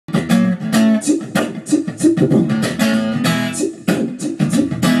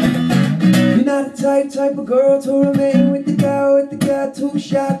type of girl to remain with the guy too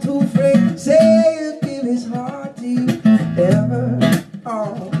shy, too afraid. Say he'll give his heart to you ever.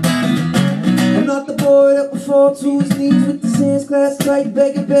 Oh. I'm not the boy that will fall to his knees with the sands class tight,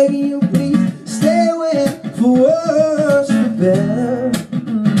 begging you please stay away for worse, for better.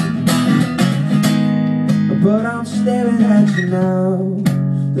 But I'm staring at you now,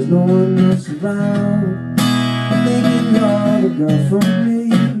 there's no one else around. I'm thinking you're the girl for me.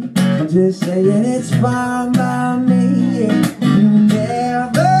 I'm just saying it's fine by me, yeah. You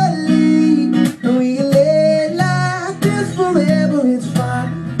never leave, and we can live like this forever. It's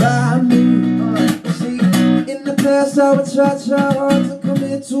fine by me. See, in the past I would try hard to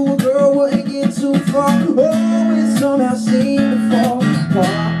commit to a girl, wouldn't get too far. Oh, it somehow seemed to fall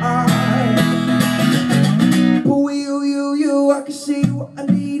apart. I can see what I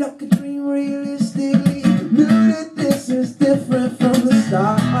need, I can dream realistically. Knew that this is different from the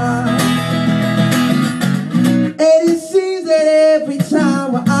start. And it seems that every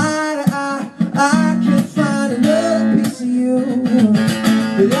time we're eye to eye, I can find another piece of you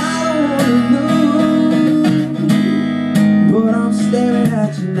that I don't wanna lose. But I'm staring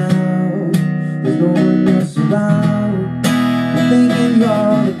at you now, there's no one else around. I'm thinking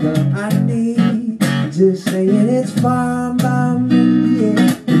you're the girl I need, just saying it's fine by me, yeah.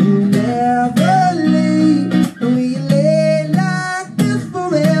 You never leave, and we lay like this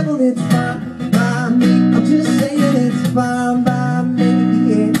forever. It's fine by me. I'm just saying it's fine by me,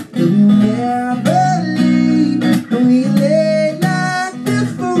 yeah. You never leave, and we lay like this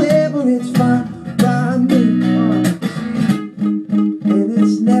forever. It's fine by me. And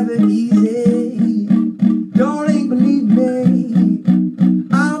it's never easy. Don't even believe me.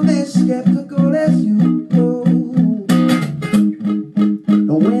 I'm as skeptical as you.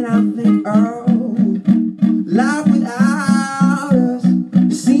 When I think, oh, life without us,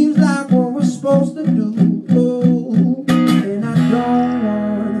 it seems like what we're supposed to do. Oh, and I don't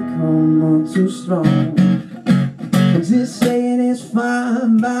wanna come on too strong. I'm just saying it's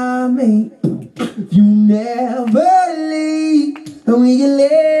fine by me. If you never leave, and we can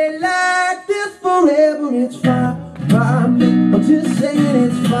live